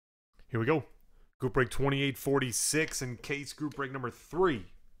Here we go. Group break 2846 and case group break number 3.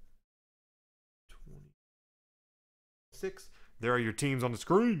 26. There are your teams on the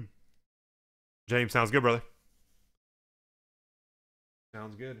screen. James, sounds good, brother.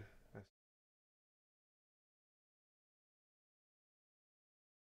 Sounds good.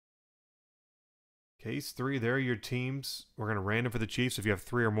 Case 3, there are your teams. We're going to random for the Chiefs. If you have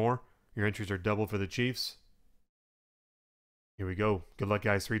 3 or more, your entries are double for the Chiefs. Here we go. Good luck,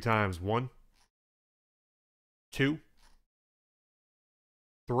 guys. 3 times. 1, 2,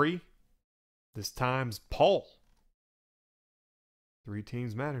 3. This time's Paul. 3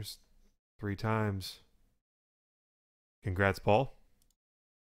 teams matters. 3 times. Congrats, Paul.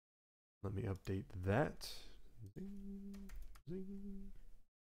 Let me update that. Zing, zing.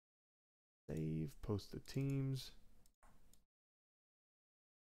 Save. Post the teams.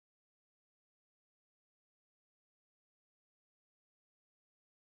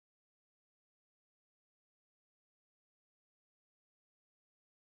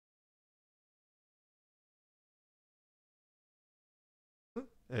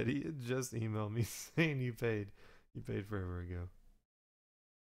 Eddie just emailed me saying you paid. You paid forever ago.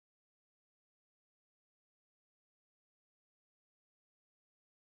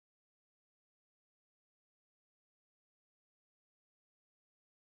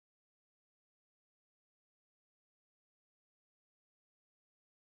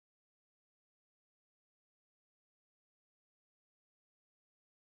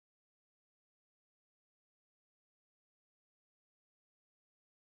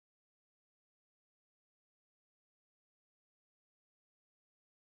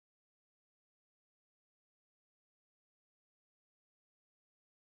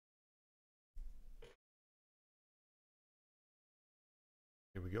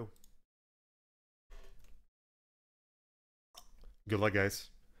 Here we go. Good luck, guys.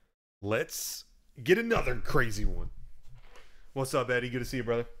 Let's get another crazy one. What's up, Eddie? Good to see you,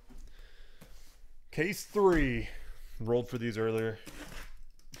 brother. Case 3. Rolled for these earlier.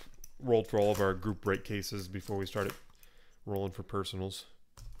 Rolled for all of our group break cases before we started rolling for personals.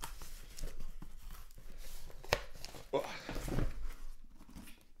 Good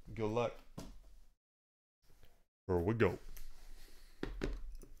luck. Here we go.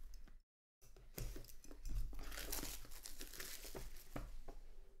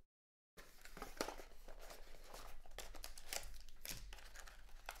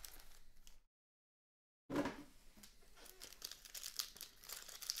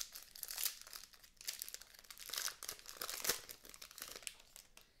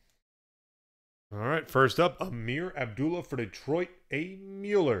 All right, first up, Amir Abdullah for Detroit, A.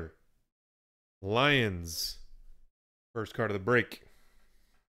 Mueller. Lions. First card of the break.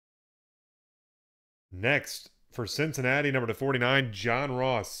 Next, for Cincinnati, number 249, John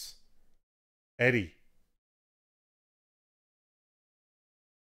Ross. Eddie.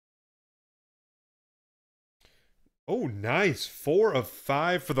 Oh, nice. 4 of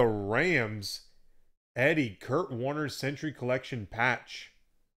 5 for the Rams. Eddie, Kurt Warner Century Collection patch.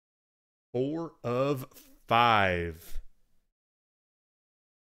 4 of 5.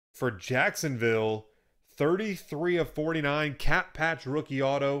 For Jacksonville, 33 of 49, cap patch rookie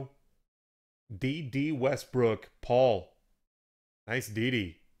auto. D.D. Westbrook, Paul. Nice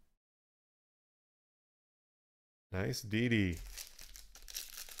D.D. Nice D.D.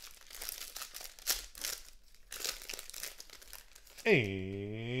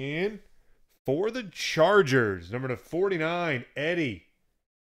 And for the Chargers, number 49, Eddie.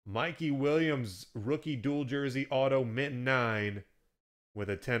 Mikey Williams, rookie dual jersey auto, mint 9 with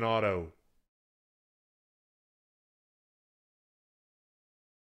a 10 auto.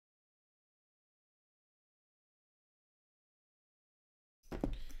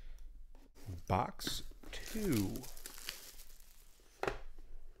 Box 2.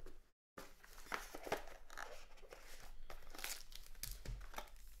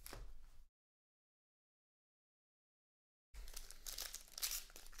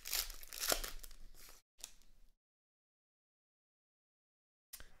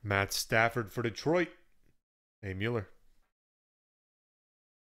 Matt Stafford for Detroit. A. Mueller.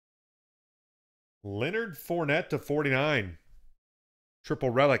 Leonard Fournette to 49. Triple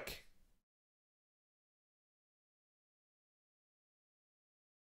relic.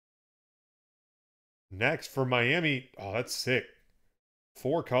 Next for Miami. Oh, that's sick.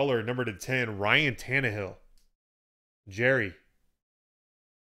 4 color, number to 10, Ryan Tannehill. Jerry.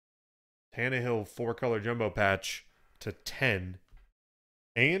 Tannehill 4 color jumbo patch to 10.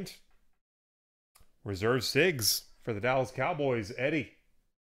 And reserve Sigs for the Dallas Cowboys, Eddie.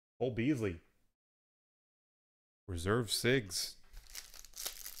 Cole Beasley. Reserve Sigs.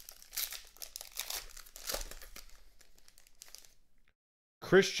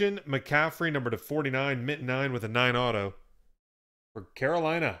 Christian McCaffrey, number to 49, mint 9 with a 9 auto. For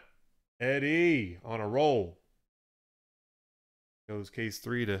Carolina, Eddie on a roll. Goes case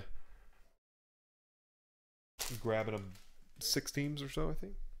 3 to grabbing them 6 teams or so, I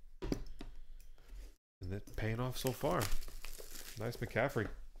think. And that's paying off so far. Nice McCaffrey.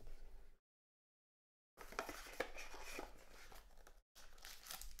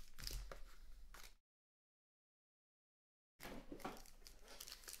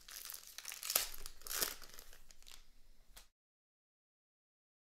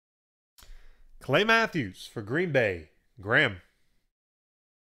 Clay Matthews for Green Bay. Graham.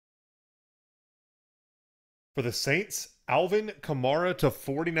 For the Saints, Alvin Kamara to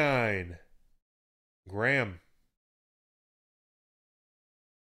 49. Graham.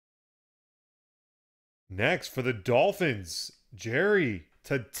 Next, for the Dolphins, Jerry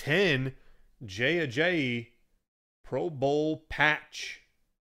to 10. Jay Ajayi, Pro Bowl patch.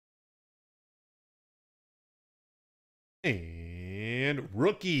 And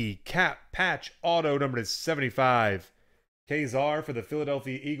rookie cap patch auto number to 75. Kazar for the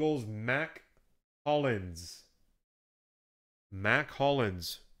Philadelphia Eagles, Mac Hollins. Mac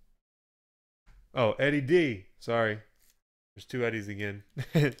Hollins. Oh, Eddie D. Sorry. There's 2 Eddies again.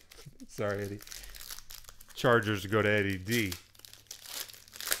 Sorry, Eddie. Chargers to go to Eddie D.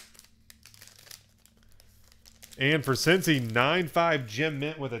 And for Cincy, 9-5 Gem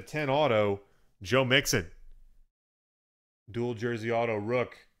Mint with a 10 auto, Joe Mixon. Dual jersey auto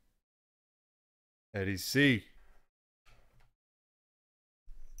Rook. Eddie C.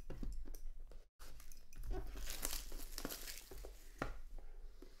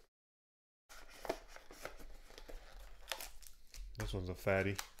 This one's a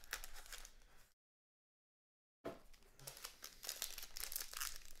fatty.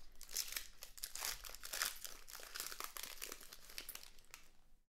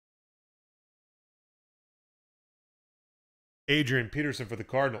 Adrian Peterson for the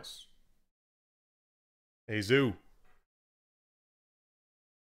Cardinals. Azu.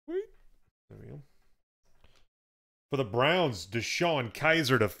 There we go. For the Browns, Deshaun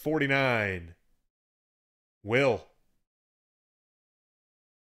Kaiser to 49. Will.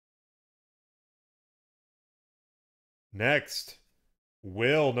 Next,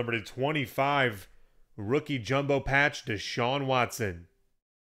 Will, number to 25. Rookie jumbo patch, Deshaun Watson.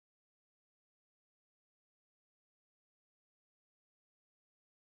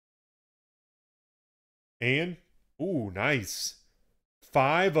 And, ooh, nice.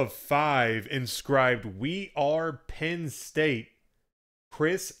 5 of 5 inscribed, "We are Penn State."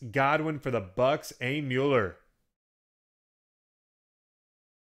 Chris Godwin for the Bucks, A. Mueller.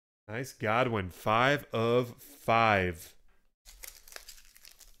 Nice Godwin, 5 of 5.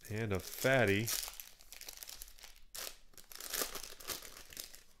 And a fatty.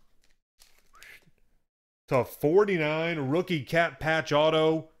 To 49, rookie cap patch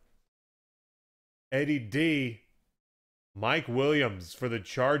auto. Eddie D. Mike Williams for the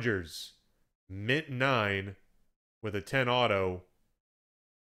Chargers. Mint 9 with a 10 auto.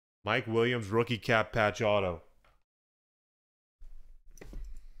 Mike Williams, rookie cap patch auto.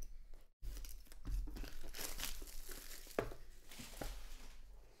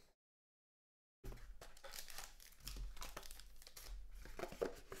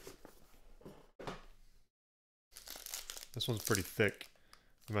 This one's pretty thick.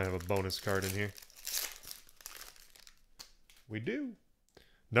 We might have a bonus card in here. We do.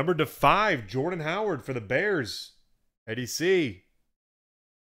 Number to 5, Jordan Howard for the Bears. Eddie C.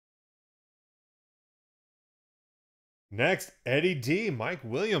 Next, Eddie D. Mike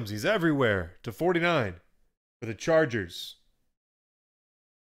Williams. He's everywhere. To 49 for the Chargers.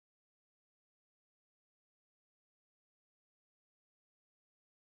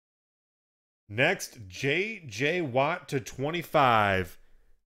 Next, J.J. Watt to 25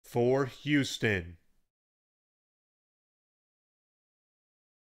 for Houston.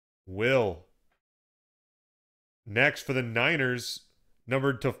 Will. Next for the Niners,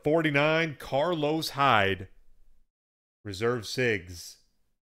 numbered to 49, Carlos Hyde. Reserve Sigs.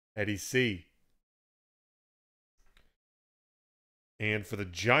 Eddie C. And for the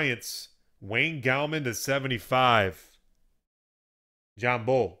Giants, Wayne Gallman to 75. John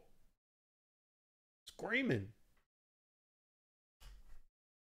Bull. Screaming.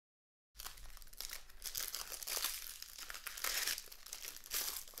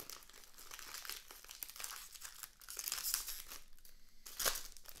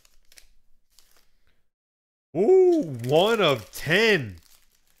 Ooh, 1 of 10.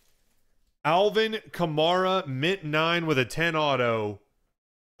 Alvin Kamara, mint 9 with a 10 auto.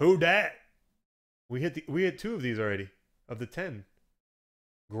 Who dat? We hit 2 of these already of the 10.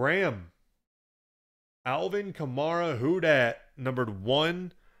 Graham. Alvin Kamara, who dat? Numbered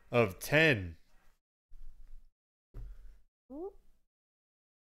 1 of 10.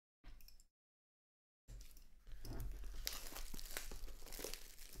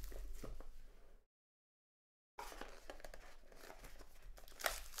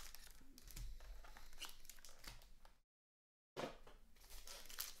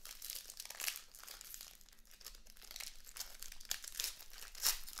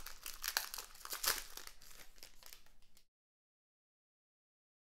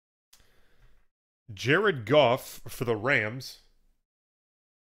 Jared Goff for the Rams.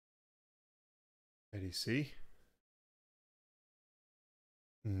 Eddie C.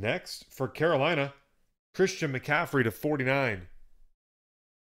 Next, for Carolina, Christian McCaffrey to 49.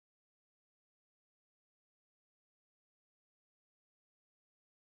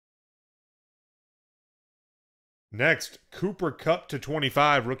 Next, Cooper Kupp to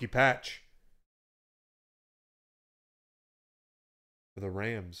 25, rookie patch. For the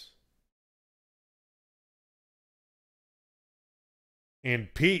Rams.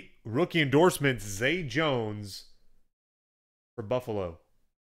 And Pete, rookie endorsement, Zay Jones for Buffalo.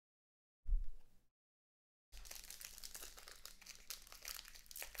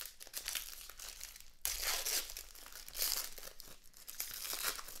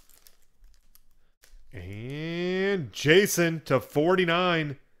 And Jason to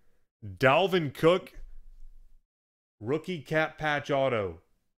 49, Dalvin Cook, rookie cap patch auto.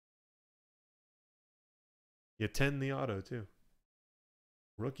 You 10 the auto too.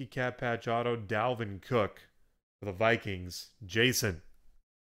 Rookie cap patch auto, Dalvin Cook for the Vikings. Jason.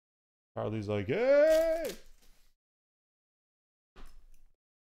 Harley's like, hey!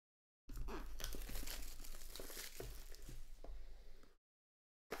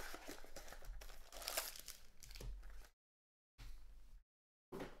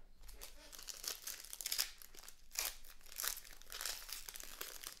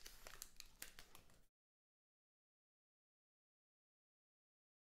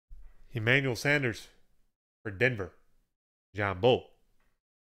 Emmanuel Sanders for Denver. John Bull.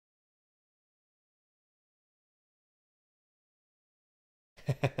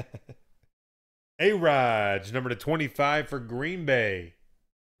 A-Raj, number to 25 for Green Bay.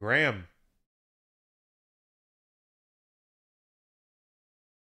 Graham.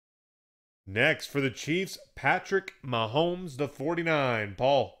 Next for the Chiefs, Patrick Mahomes to 49.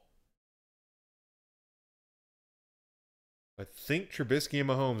 Paul. I think Trubisky and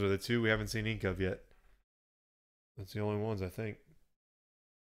Mahomes are the two we haven't seen ink of yet. That's the only ones, I think.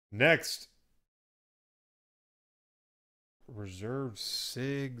 Next. Reserve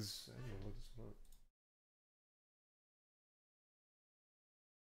Sigs. I don't know what this is.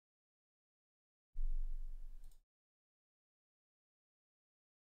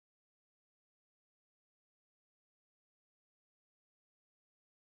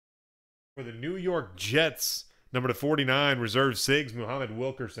 For the New York Jets, number to 49, reserve Sigs, Muhammad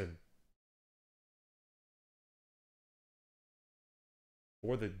Wilkerson.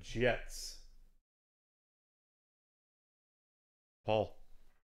 For the Jets. Paul.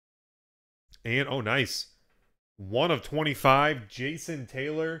 And, oh, nice. 1 of 25, Jason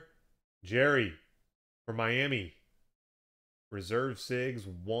Taylor, Jerry for Miami. Reserve Sigs,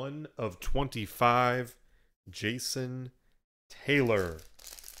 1 of 25, Jason Taylor.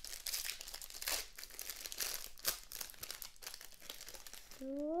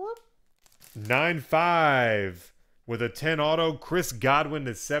 9-5 with a 10 auto. Chris Godwin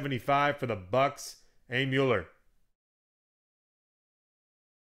to 75 for the Bucks. A. Mueller.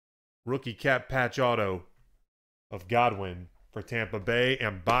 Rookie cap patch auto of Godwin for Tampa Bay.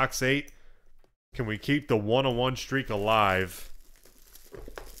 And box 8. Can we keep the 1-on-1 streak alive?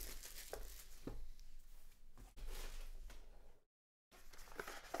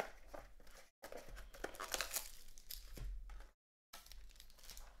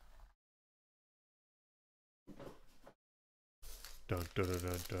 Dun, dun, dun,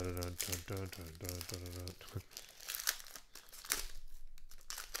 dun, dun, dun, dun, dun, dun, dun, dun.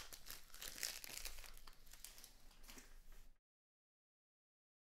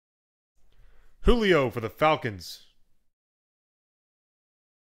 Julio for the Falcons.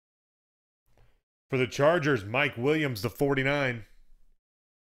 For the Chargers, Mike Williams to 49.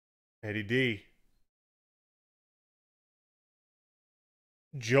 Eddie D.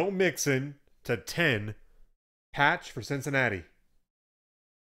 Joe Mixon to 10. Patch for Cincinnati.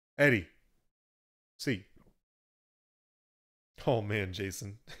 Eddie. C. Oh, man,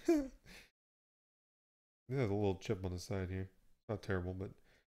 Jason. There's a little chip on the side here. Not terrible, but...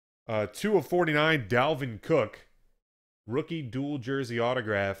 2 of 49, Dalvin Cook Rookie dual jersey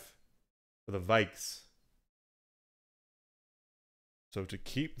autograph for the Vikes. So to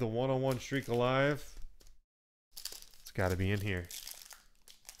keep the 101 streak alive, it's got to be in here.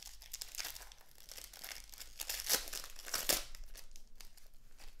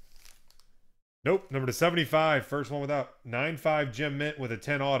 Nope, number to 75, first one without. 9-5 gem mint with a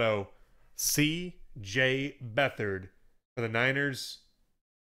 10 auto. C.J. Beathard for the Niners.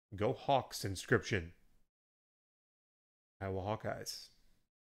 Go Hawks inscription. Iowa Hawkeyes.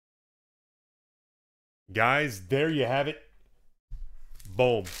 Guys, there you have it.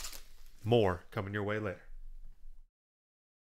 Boom. More coming your way later.